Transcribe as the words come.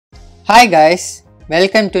Hi guys,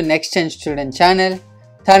 welcome to Next Gen Student channel,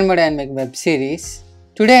 Thermodynamics web series.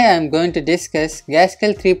 Today I am going to discuss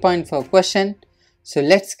Gaskell 3.4 question. So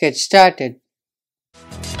let's get started.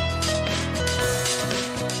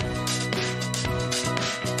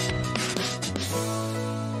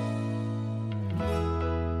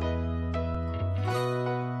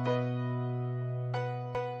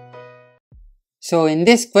 So in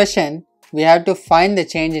this question, we have to find the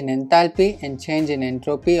change in enthalpy and change in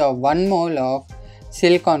entropy of 1 mole of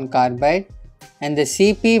silicon carbide, and the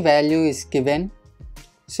Cp value is given.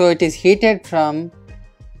 So it is heated from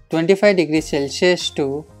 25 degrees Celsius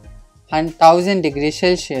to 1000 degrees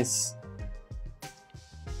Celsius.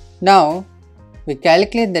 Now we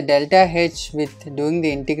calculate the delta H with doing the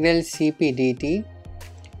integral Cp dt.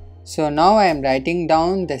 So now I am writing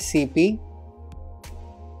down the Cp.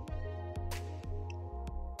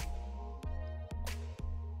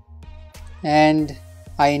 And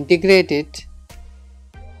I integrate it.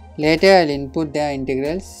 Later I will input the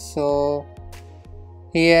integrals. So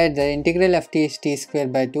here the integral of t is t square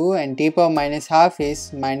by 2 and t power minus half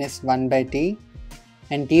is minus 1 by t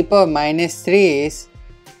and t power minus 3 is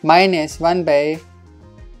minus 1 by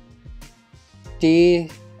t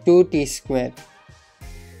 2t square.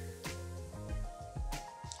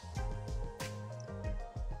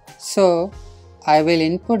 So I will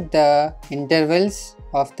input the intervals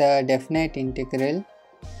of the definite integral,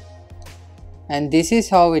 and this is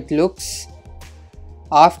how it looks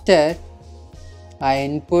after I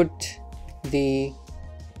input the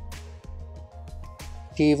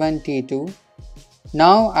t1 t2.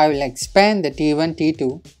 Now I will expand the t1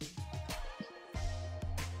 t2.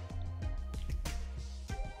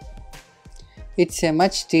 It's a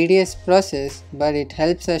much tedious process, but it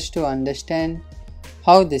helps us to understand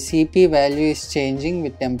how the Cp value is changing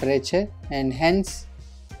with temperature and hence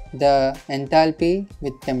the enthalpy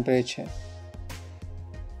with temperature.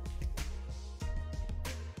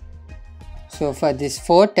 So for these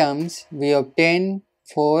 4 terms we obtain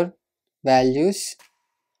 4 values.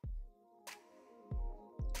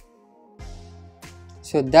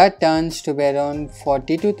 So that turns to be around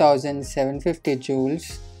 42,750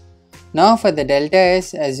 joules. Now for the delta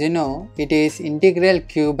S, as you know, it is integral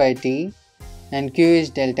q by t and q is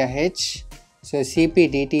delta H. So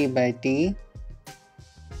Cp dt by t.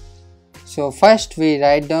 So first we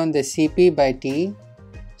write down the Cp by T.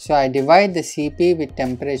 So I divide the Cp with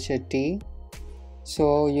temperature T.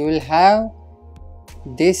 So you will have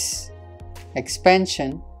this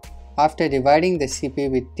expansion after dividing the Cp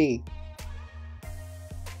with T.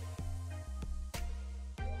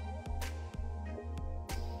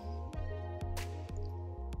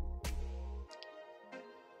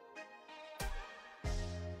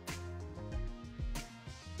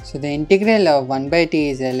 So the integral of 1 by t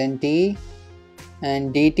is ln t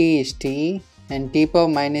and dt is t and t power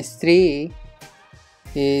minus 3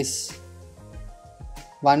 is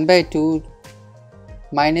 1 by 2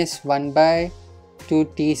 minus 1 by 2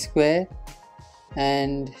 t square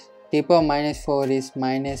and t power minus 4 is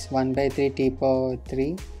minus 1 by 3 t power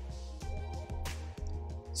 3.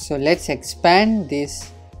 So let's expand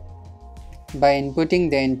this by inputting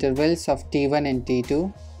the intervals of t1 and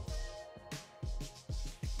t2.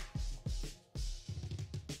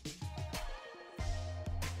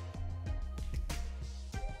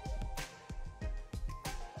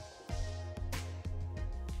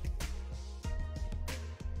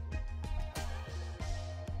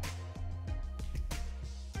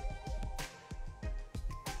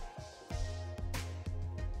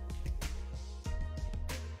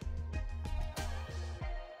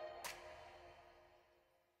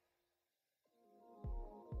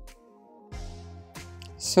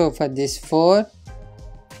 So for this 4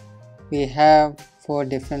 we have 4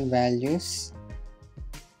 different values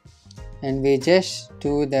and we just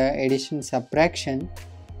do the addition subtraction.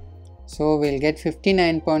 So we'll get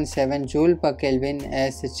 59.7 joule per Kelvin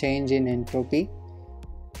as the change in entropy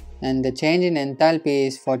and the change in enthalpy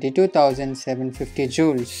is 42,750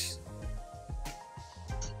 joules.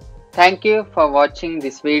 Thank you for watching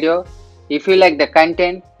this video. If you like the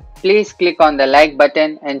content, please click on the like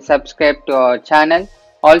button and subscribe to our channel.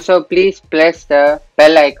 Also, please press the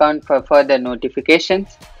bell icon for further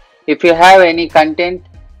notifications. If you have any content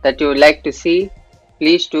that you would like to see,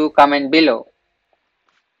 please do comment below.